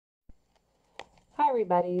Hi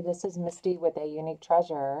everybody, this is Misty with A Unique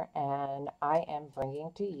Treasure, and I am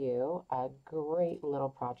bringing to you a great little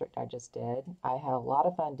project I just did. I had a lot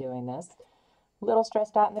of fun doing this. A little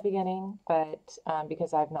stressed out in the beginning, but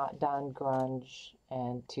because I've not done grunge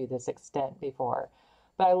and to this extent before.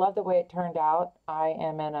 But I love the way it turned out. I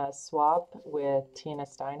am in a swap with Tina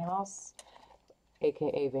Steinhaus,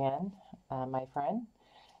 aka Van, my friend,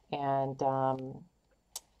 and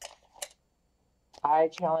I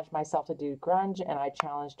challenged myself to do grunge and I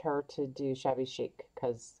challenged her to do shabby chic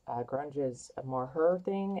because grunge is more her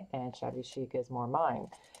thing and shabby chic is more mine.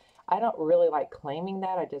 I don't really like claiming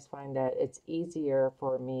that. I just find that it's easier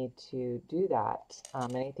for me to do that.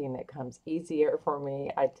 Anything that comes easier for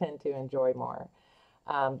me, I tend to enjoy more.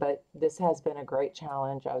 But this has been a great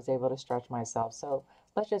challenge. I was able to stretch myself. So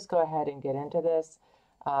let's just go ahead and get into this.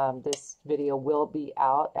 This video will be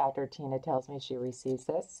out after Tina tells me she receives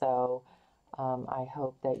this. So I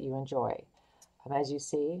hope that you enjoy. As you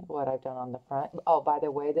see, what I've done on the front. Oh, by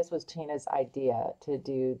the way, this was Tina's idea to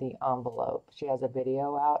do the envelope. She has a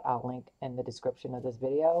video out. I'll link in the description of this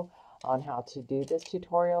video on how to do this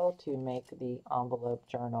tutorial to make the envelope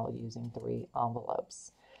journal using 3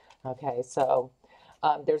 envelopes. Okay, so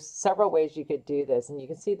there's several ways you could do this, and you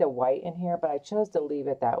can see the white in here, but I chose to leave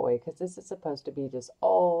it that way because this is supposed to be just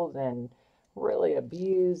old and really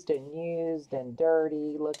abused and used and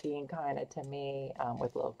dirty looking kind of to me,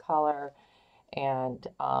 with a little color. And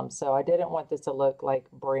so I didn't want this to look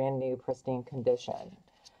like brand new pristine condition.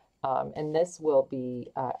 And this will be,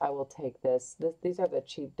 I will take these are the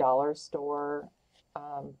cheap dollar store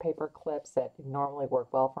paper clips that normally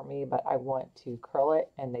work well for me, but I want to curl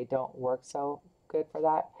it and they don't work so good for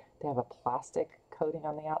that. They have a plastic coating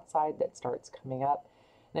on the outside that starts coming up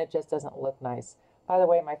and it just doesn't look nice. By the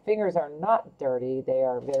way, my fingers are not dirty. They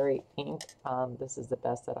are very inked. This is the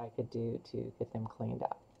best that I could do to get them cleaned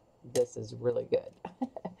up. This is really good.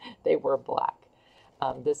 They were black.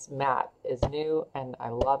 This mat is new and I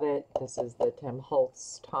love it. This is the Tim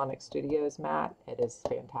Holtz Tonic Studios mat. It is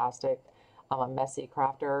fantastic. I'm a messy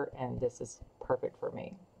crafter and this is perfect for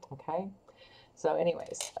me. Okay. So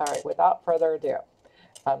anyways, all right, without further ado,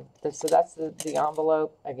 so that's the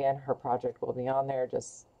envelope. Again, her project will be on there.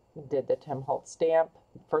 Just did the Tim Holtz stamp.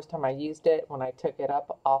 First time I used it, when I took it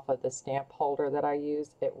up off of the stamp holder that I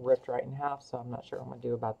used, it ripped right in half, so I'm not sure what I'm going to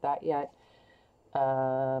do about that yet.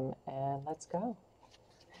 And let's go.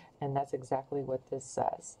 And that's exactly what this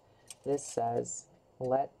says. This says,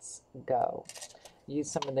 let's go.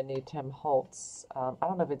 Use some of the new Tim Holtz. I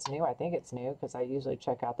don't know if it's new. I think it's new because I usually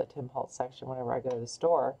check out the Tim Holtz section whenever I go to the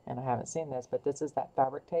store, and I haven't seen this, but this is that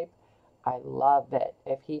fabric tape. I love it.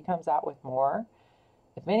 If he comes out with more,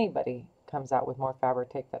 if anybody comes out with more fabric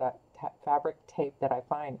tape that I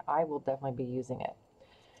find, I will definitely be using it.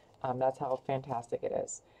 That's how fantastic it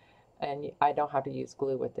is. And I don't have to use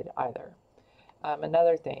glue with it either.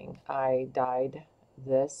 Another thing, I dyed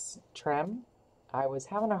this trim. I was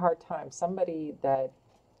having a hard time. Somebody that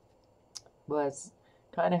was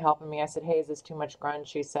kind of helping me, I said, hey, is this too much grunge?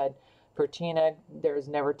 She said, for Tina, there's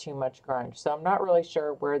never too much grunge. So I'm not really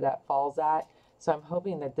sure where that falls at. So I'm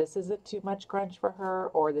hoping that this isn't too much grunge for her,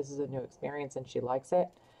 or this is a new experience and she likes it.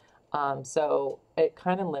 So it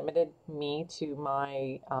kind of limited me to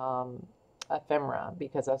my ephemera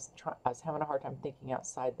because I was having a hard time thinking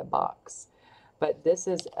outside the box. But this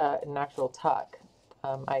is an actual tuck.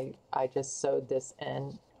 I just sewed this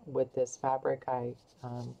in with this fabric. I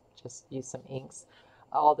just used some inks.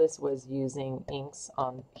 All this was using inks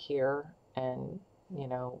on here and, you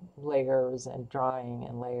know, layers and drying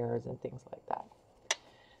and layers and things like that.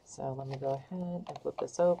 So let me go ahead and flip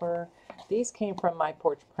this over. These came from my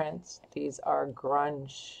porch prints. These are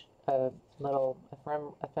grunge little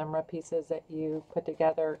ephemera pieces that you put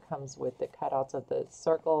together. Comes with the cutouts of the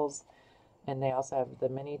circles, and they also have the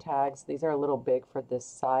mini tags. These are a little big for this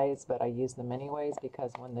size, but I use them anyways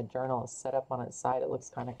because when the journal is set up on its side, it looks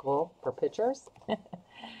kind of cool for pictures.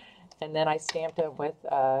 And then I stamped them with,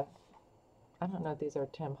 I don't know if these are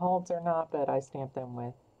Tim Holtz or not, but I stamped them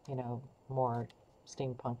with, you know, more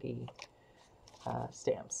steampunky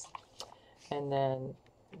stamps. And then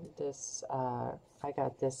this, I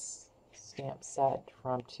got this stamp set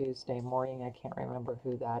from Tuesday Morning. I can't remember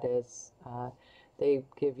who that is. They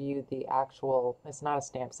give you the actual, it's not a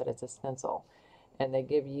stamp set, it's a stencil. And they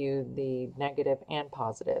give you the negative and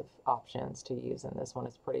positive options to use in this one.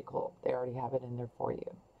 It's pretty cool. They already have it in there for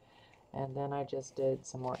you. And then I just did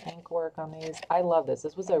some more ink work on these. I love this.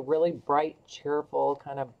 This was a really bright, cheerful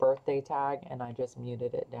kind of birthday tag, and I just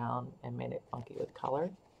muted it down and made it funky with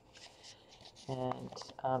color. And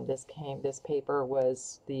this paper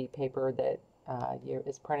was the paper that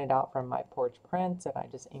is printed out from my porch prints, and I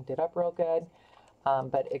just inked it up real good.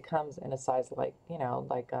 but it comes in a size like,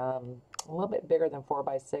 like a little bit bigger than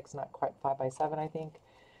 4x6, not quite 5x7, I think.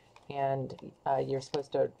 And you're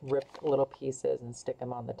supposed to rip little pieces and stick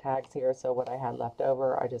them on the tags here. So what I had left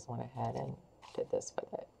over, I just went ahead and did this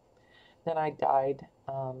with it. Then I dyed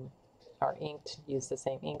or inked, used the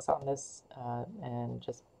same inks on this and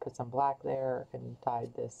just put some black there and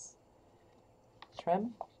dyed this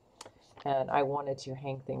trim. And I wanted to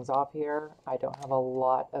hang things off here. I don't have a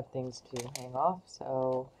lot of things to hang off,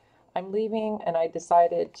 so I'm leaving, and I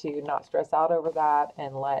decided to not stress out over that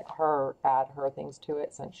and let her add her things to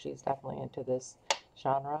it, since she's definitely into this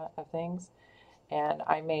genre of things. And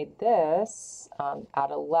I made this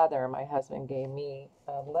out of leather. My husband gave me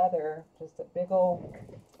leather, just a big old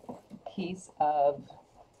piece of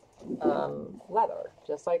leather,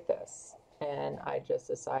 just like this. And I just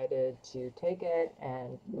decided to take it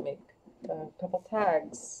and make a couple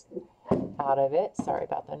tags out of it. Sorry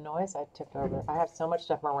about the noise. I tipped over. I have so much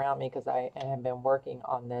stuff around me because I have been working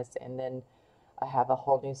on this, and then I have a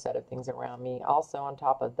whole new set of things around me. Also, on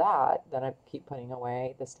top of that, I keep putting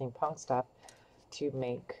away the steampunk stuff to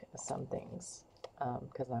make some things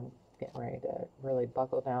because I'm getting ready to really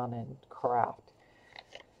buckle down and craft.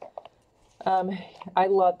 I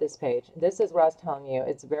love this page. This is what I was telling you.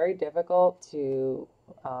 It's very difficult to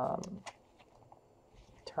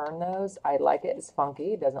turn those. I like it. It's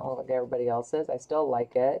funky. It doesn't look like everybody else's. I still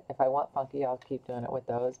like it. If I want funky, I'll keep doing it with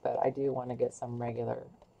those, but I do want to get some regular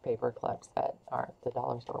paper clips that aren't the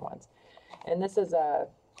dollar store ones. And this is a,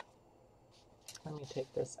 let me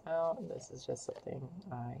take this out. This is just something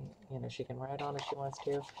she can write on if she wants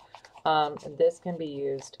to. This can be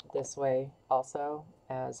used this way also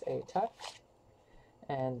as a tuck.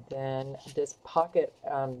 And then this pocket,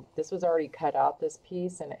 this was already cut out, this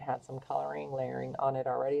piece, and it had some coloring layering on it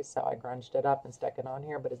already, so I grunged it up and stuck it on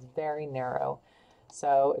here, but it's very narrow.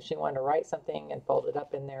 So if she wanted to write something and fold it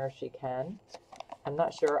up in there, she can. I'm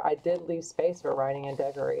not sure. I did leave space for writing and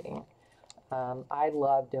decorating. I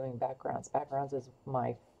love doing backgrounds. Backgrounds is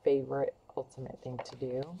my favorite ultimate thing to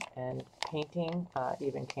do. And painting,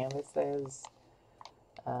 even canvases,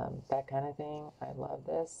 that kind of thing. I love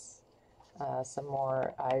this. Some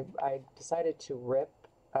more, I decided to rip,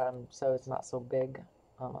 so it's not so big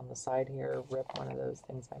on the side here, rip one of those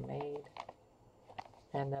things I made.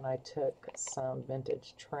 And then I took some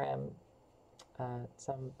vintage trim,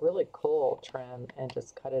 some really cool trim, and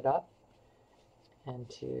just cut it up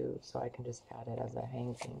so I can just add it as a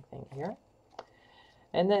hanging thing here.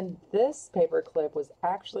 And then this paper clip was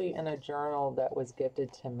actually in a journal that was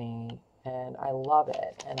gifted to me, and I love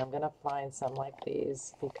it. And I'm going to find some like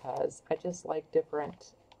these because I just like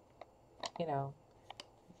different,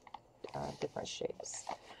 different shapes.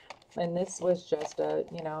 And this was just a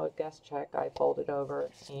guest check. I folded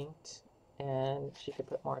over, inked, and she could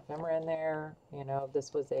put more ephemera in there.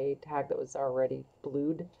 This was a tag that was already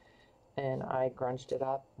blued, and I grunged it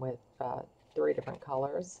up with 3 different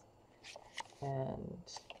colors and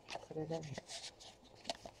put it in here.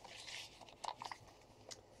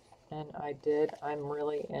 And I'm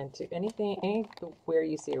really into anywhere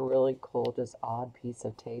you see a really cool, just odd piece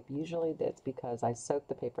of tape. Usually that's because I soaked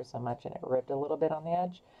the paper so much and it ripped a little bit on the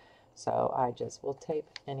edge. So I just will tape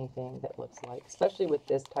anything that looks like, especially with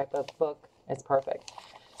this type of book, it's perfect.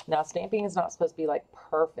 Now, stamping is not supposed to be like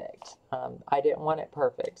perfect. I didn't want it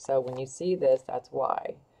perfect. So when you see this, that's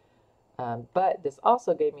why. But this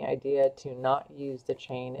also gave me an idea to not use the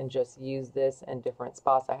chain and just use this in different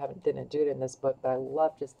spots. I didn't do it in this book, but I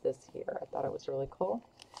love just this here. I thought it was really cool.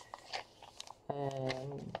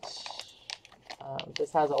 And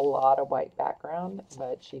this has a lot of white background,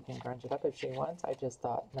 but she can grunge it up if she wants. I just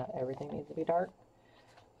thought not everything needs to be dark.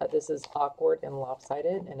 This is awkward and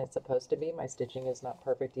lopsided, and it's supposed to be. My stitching is not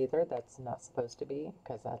perfect either. That's not supposed to be,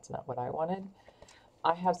 because that's not what I wanted.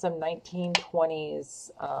 I have some 1920s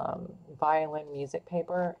violin music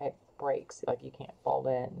paper. It breaks, like you can't fold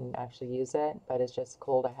it and actually use it, but it's just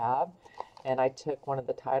cool to have. And I took one of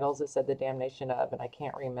the titles that said The Damnation Of, and I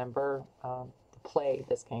can't remember the play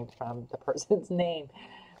this came from, the person's name,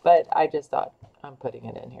 but I just thought I'm putting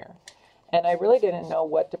it in here. And I really didn't know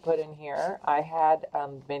what to put in here. I had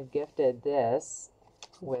been gifted this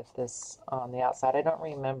with this on the outside. I don't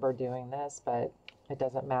remember doing this, but it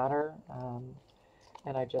doesn't matter.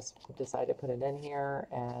 And I just decided to put it in here,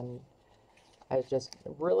 and I was just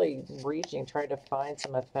really reaching, trying to find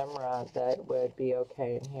some ephemera that would be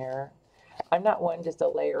okay in here. I'm not one just to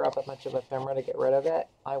layer up a bunch of ephemera to get rid of it.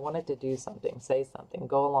 I wanted to do something, say something,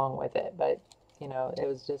 go along with it, but it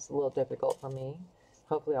was just a little difficult for me.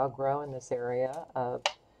 Hopefully I'll grow in this area.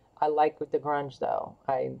 I liked the grunge though.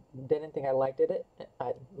 I didn't think I liked it.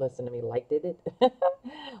 Listen to me, liked it.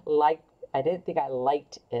 I didn't think I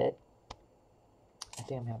liked it. I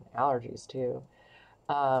think I'm having allergies too.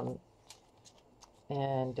 Um,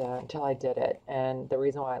 and until I did it. And the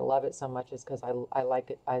reason why I love it so much is because I like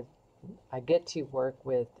it. I get to work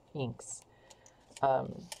with inks.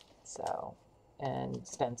 Um, so, and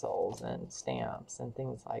stencils and stamps and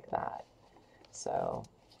things like that. So,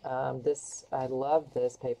 I love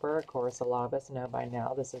this paper. Of course, a lot of us know by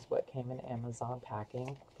now this is what came in Amazon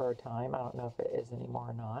packing for a time. I don't know if it is anymore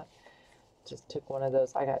or not. Just took one of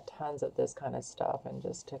those. I got tons of this kind of stuff and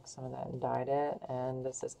just took some of that and dyed it. And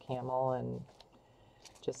this is camel and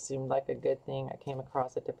just seemed like a good thing. I came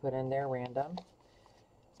across it to put in there random.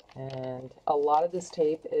 And a lot of this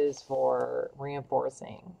tape is for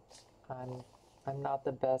reinforcing. I'm not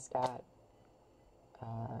the best at,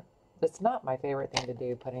 it's not my favorite thing to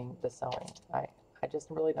do, putting the sewing. I just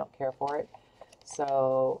really don't care for it.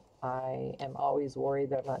 So I am always worried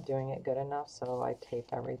that I'm not doing it good enough, so I tape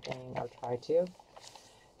everything, or try to.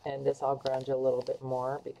 And this I'll grunge a little bit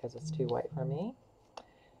more because it's too white for me.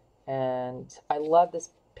 And I love this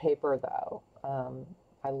paper though.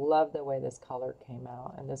 I love the way this color came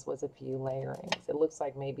out, and this was a few layerings. It looks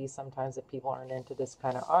like maybe sometimes if people aren't into this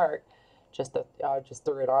kind of art, just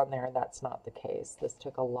threw it on there, and that's not the case. This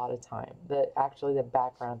took a lot of time. Actually, the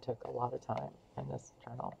background took a lot of time in this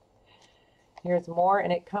journal. Here's more,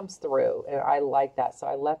 and it comes through, and I like that. So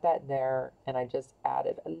I left that there, and I just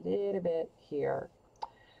added a little bit here.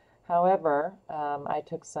 However, I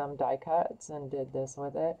took some die cuts and did this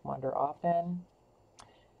with it. Wonder Often.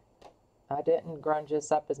 I didn't grunge this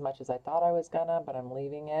up as much as I thought I was gonna, but I'm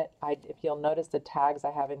leaving it. If you'll notice, the tags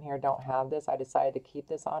I have in here don't have this. I decided to keep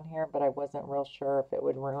this on here, but I wasn't real sure if it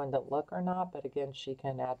would ruin the look or not. But again, she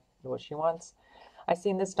can add what she wants. I've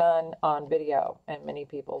seen this done on video and many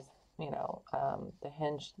people's, the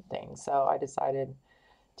hinge thing. So I decided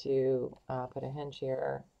to put a hinge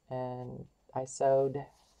here, and I sewed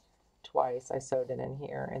twice. I sewed it in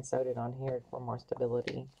here and sewed it on here for more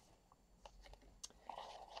stability.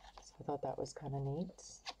 I thought that was kind of neat.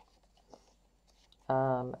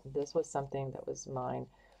 This was something that was mine.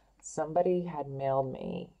 Somebody had mailed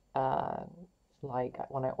me, like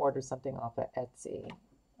when I ordered something off of Etsy.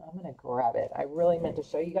 I'm going to grab it. I really meant to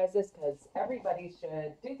show you guys this because everybody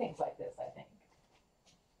should do things like this, I think.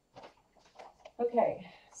 Okay,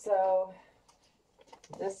 so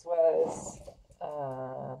this was,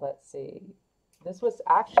 let's see. This was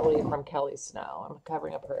actually from Kelly Snow. I'm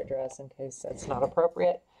covering up her address in case that's not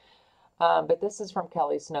appropriate. But this is from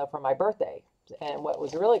Kelly Snow for my birthday. And what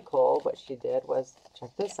was really cool, what she did was,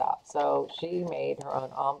 check this out. So she made her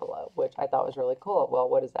own envelope, which I thought was really cool. Well,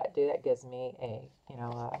 what does that do? That gives me a,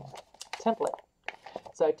 template.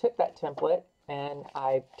 So I took that template and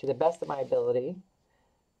to the best of my ability,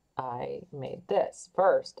 I made this.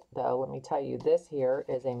 First, though, let me tell you, this here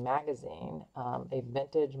is a magazine, a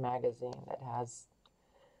vintage magazine that has,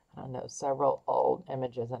 I don't know, several old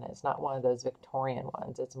images in it. It's not one of those Victorian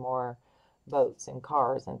ones. It's more boats and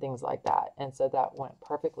cars and things like that. And so that went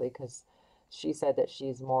perfectly because she said that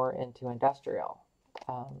she's more into industrial,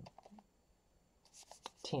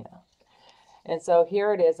 Tina. And so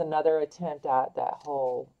here it is, another attempt at that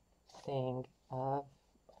whole thing of,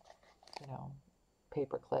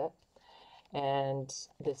 paperclip. And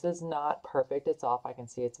this is not perfect. It's off. I can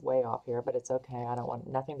see it's way off here, but it's okay. I don't want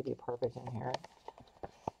nothing to be perfect in here.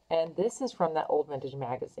 And this is from that old vintage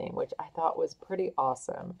magazine, which I thought was pretty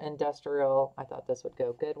awesome. Industrial, I thought this would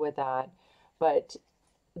go good with that. But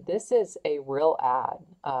this is a real ad,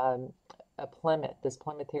 a Plymouth, this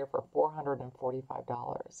Plymouth here for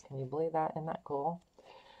 $445. Can you believe that? Isn't that cool?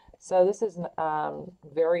 So this is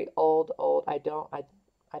very old. I don't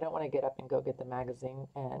want to get up and go get the magazine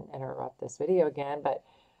and interrupt this video again, but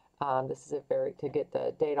this is to get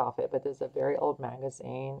the date off it, but this is a very old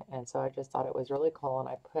magazine, and so I just thought it was really cool, and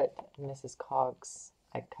I put Mrs. Coggs,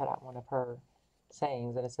 I cut out one of her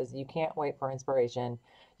sayings, and it says, "You can't wait for inspiration,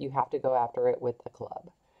 you have to go after it with the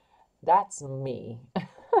club." That's me.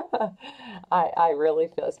 I really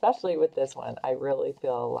feel, especially with this one, I really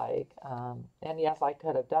feel like, and yes, I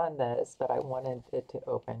could have done this, but I wanted it to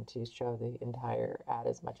open to show the entire ad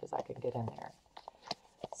as much as I could get in there.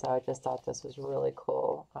 So I just thought this was really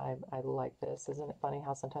cool. I like this. Isn't it funny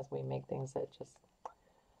how sometimes we make things that just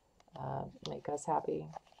make us happy,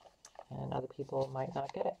 and other people might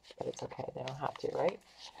not get it, but it's okay. They don't have to, right?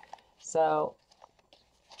 So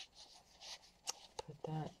put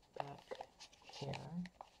that back here.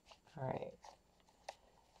 All right.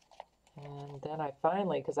 And then I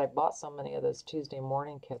finally, because I bought so many of those Tuesday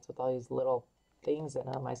morning kits with all these little things in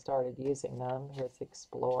them, I started using them. Here's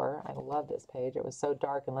Explore. I love this page. It was so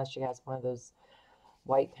dark unless she has one of those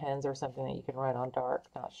white pens or something that you can write on dark.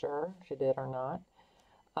 Not sure if she did or not.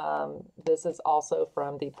 This is also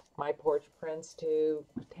from the My Porch prints to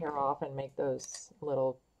tear off and make those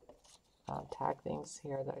little tag things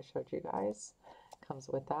here that I showed you guys. Comes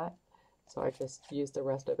with that. So I just used the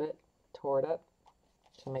rest of it, tore it up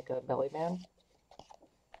to make a belly band.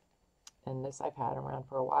 And this I've had around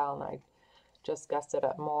for a while, and I just gussed it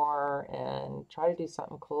up more and try to do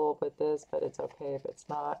something cool with this, but it's okay if it's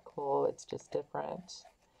not cool, it's just different.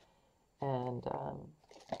 And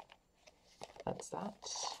that's that.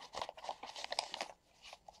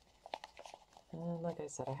 And like I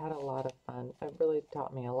said, I had a lot of fun. It really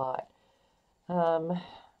taught me a lot.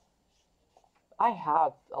 I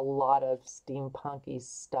have a lot of steampunky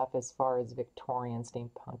stuff as far as Victorian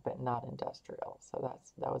steampunk, but not industrial. So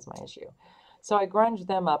that was my issue. So I grunged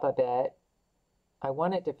them up a bit. I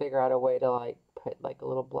wanted to figure out a way to like put like a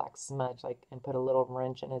little black smudge, like, and put a little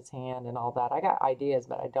wrench in his hand and all that. I got ideas,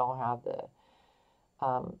 but I don't have the.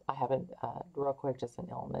 I haven't real quick, just an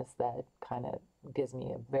illness that kind of gives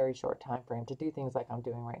me a very short time frame to do things like I'm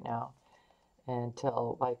doing right now.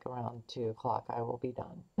 Until like around 2 o'clock, I will be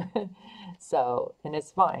done. So, and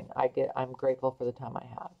it's fine. I'm grateful for the time I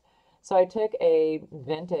have. So I took a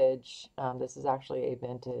vintage, this is actually a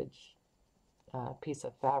vintage piece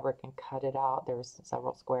of fabric, and cut it out. There's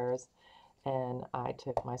several squares, and I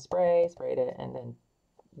took my spray, sprayed it, and then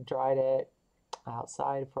dried it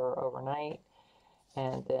outside for overnight.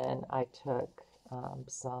 And then I took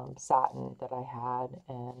some satin that I had,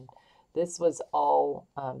 and this was all,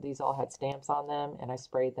 these all had stamps on them, and I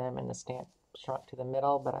sprayed them, and the stamp shrunk to the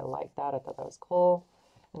middle, but I liked that. I thought that was cool.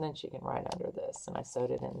 And then she can write under this, and I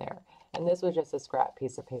sewed it in there. And this was just a scrap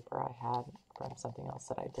piece of paper I had from something else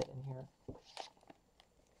that I did in here.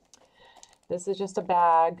 This is just a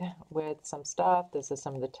bag with some stuff. This is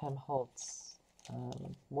some of the Tim Holtz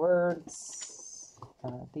words,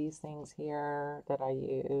 these things here that I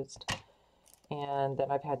used. And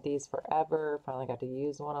then I've had these forever. Finally got to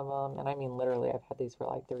use one of them. And I mean, literally, I've had these for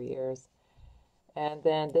like 3 years. And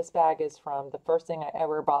then this bag is from the first thing I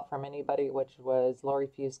ever bought from anybody, which was Lori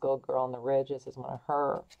Fusco, Girl on the Ridge. This is one of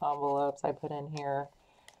her envelopes I put in here.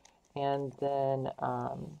 And then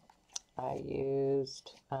I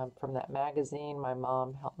used from that magazine. My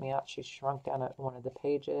mom helped me out. She shrunk down one of the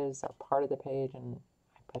pages, or part of the page, and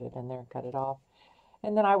I put it in there and cut it off.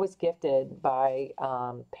 And then I was gifted by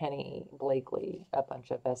Penny Blakely a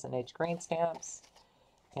bunch of S&H green stamps,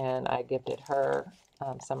 and I gifted her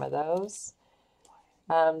some of those.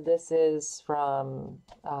 This is from,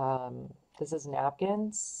 this is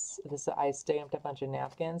napkins. I stamped a bunch of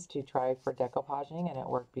napkins to try for decoupaging, and it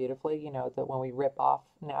worked beautifully. You know, that when we rip off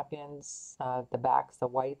napkins, the backs, the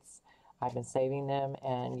whites, I've been saving them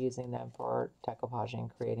and using them for decoupaging,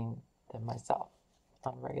 creating them myself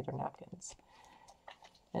on regular napkins.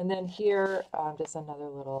 And then here, just another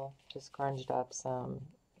little, just grunged up some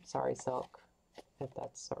sari silk, if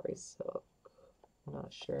that's sari silk. I'm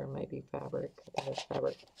not sure, maybe fabric. I think it's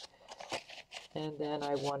fabric. And then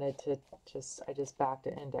I wanted to I just backed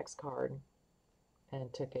an index card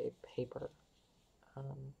and took a paper.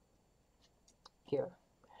 Here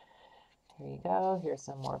you go. Here's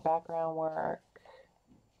some more background work.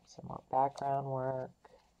 Some more background work.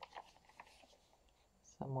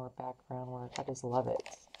 Some more background work. I just love it.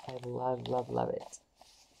 I love, love, love it.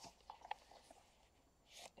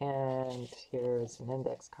 And here's an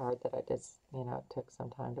index card that I just, you know, took some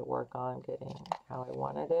time to work on getting how I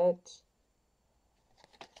wanted it.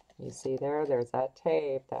 You see there's that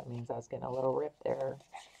tape. That means I was getting a little rip there.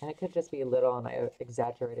 And it could just be little, and I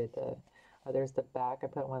exaggerated the, oh, there's the back. I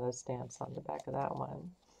put one of those stamps on the back of that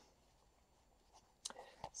one.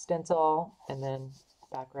 Stencil, and then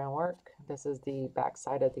background work. This is the back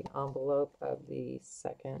side of the envelope of the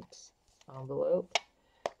second envelope.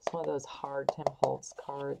 It's one of those hard Tim Holtz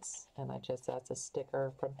cards, and that's a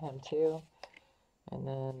sticker from him too. And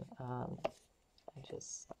then I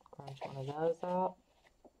just crunch one of those out.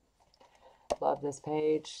 Love this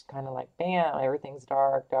page. Kind of like, bam, everything's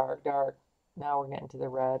dark, dark, dark. Now we're getting to the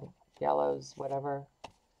red, yellows, whatever.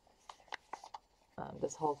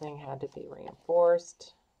 This whole thing had to be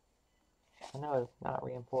reinforced. I know it's not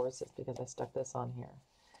reinforced, it's because I stuck this on here.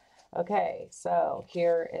 Okay, so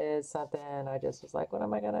here is something I just was like, what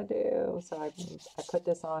am I going to do? So I put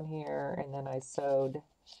this on here, and then I sewed,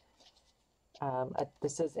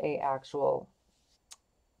 this is a actual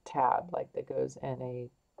tab, like that goes in a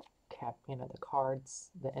cap, you know, the cards,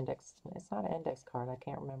 the index, it's not an index card, I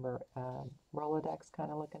can't remember, Rolodex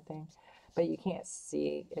kind of looking thing, but you can't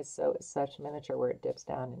see, it's such miniature where it dips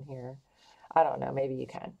down in here. I don't know, maybe you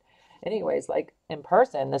can. Anyways, like in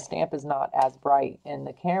person, the stamp is not as bright. In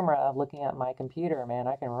the camera, looking at my computer, man,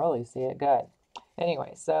 I can really see it good.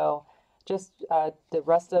 Anyway, so just the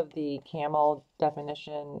rest of the camel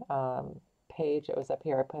definition page that was up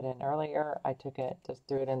here I put in earlier, I took it, just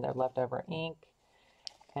threw it in the leftover ink,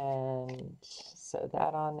 and sewed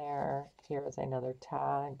that on there. Here is another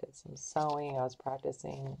tag, did some sewing. I was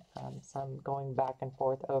practicing some going back and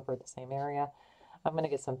forth over the same area. I'm going to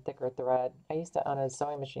get some thicker thread. I used to own a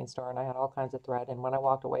sewing machine store and I had all kinds of thread, and when I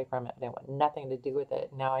walked away from it, I didn't want nothing to do with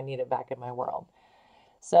it. Now I need it back in my world.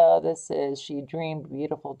 So this is She Dreamed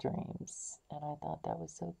Beautiful Dreams, and I thought that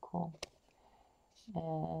was so cool.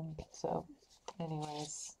 And so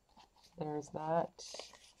anyways, there's that,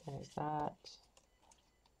 there's that.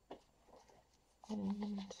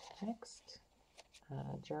 And next,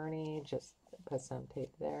 Journey, just put some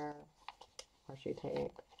tape there, washi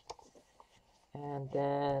tape. And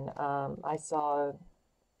then I saw,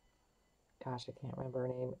 gosh, I can't remember her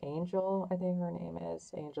name, Angel, I think her name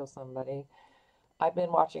is, Angel somebody. I've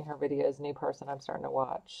been watching her videos, new person I'm starting to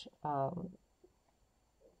watch.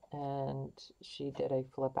 And she did a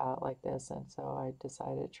flip out like this, and so I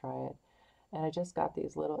decided to try it. And I just got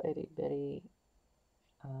these little itty bitty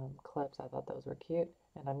clips. I thought those were cute,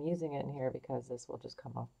 and I'm using it in here because this will just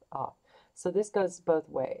come off. So this goes both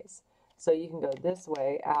ways. So you can go this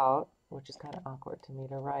way out, which is kind of awkward to me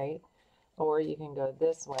to write, or you can go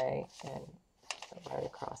this way and right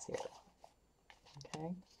across here.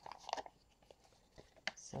 Okay,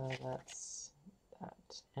 so that's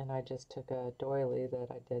that. And I just took a doily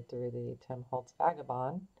that I did through the Tim Holtz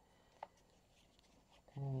Vagabond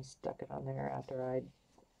and stuck it on there after I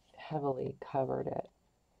heavily covered it.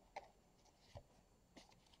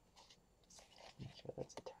 Make sure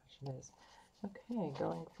that's attached. It is. Okay,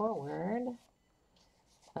 going forward,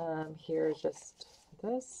 here's just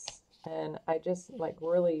this, and I just like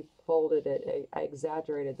really folded it. I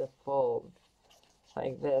exaggerated the fold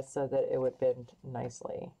like this so that it would bend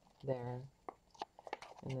nicely there.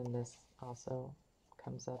 And then this also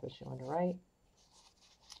comes up as you want to write.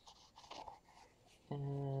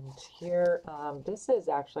 And here, this is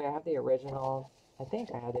actually, I have the original. I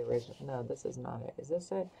think I have the original. No, this is not it. Is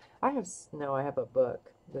this it? I have a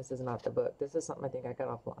book. This is not the book. This is something I think I got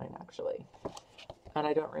offline, actually. And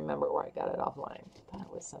I don't remember where I got it offline.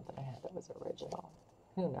 That was something I had that was original.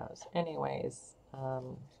 Who knows? Anyways,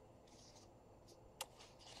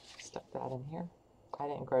 stuck that in here. I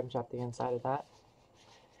didn't grunge up the inside of that.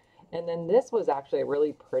 And then this was actually a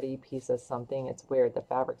really pretty piece of something. It's weird. The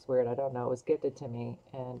fabric's weird. I don't know. It was gifted to me.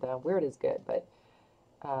 And weird is good, but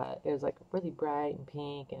it was like really bright and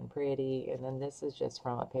pink and pretty. And then this is just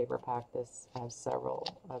from a paper pack. This has several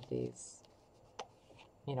of these,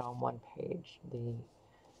 you know, on one page.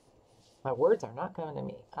 My words are not coming to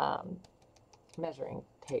me. Measuring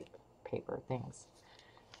tape, paper things.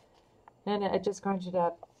 And I just crunched it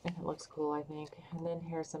up, and it looks cool, I think. And then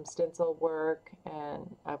here's some stencil work,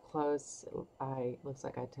 and up close, looks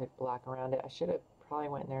like I took black around it. I should have probably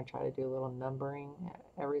went in there and tried to do a little numbering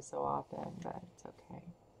every so often, but it's okay.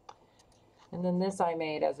 And then this I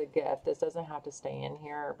made as a gift. This doesn't have to stay in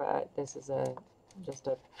here, but this is it's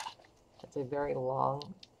a very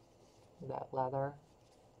long, that leather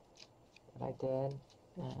that I did,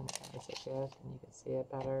 and as a gift, and you can see it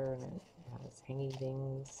better, and it has hanging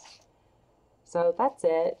things. So that's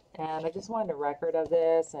it, and I just wanted a record of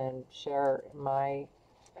this and share my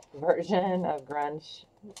version of grunge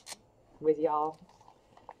with y'all,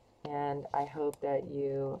 and I hope that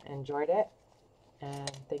you enjoyed it, and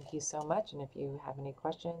thank you so much. And if you have any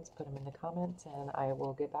questions, put them in the comments and I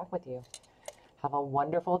will get back with you. Have a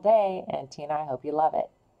wonderful day, and Tina, I hope you love it.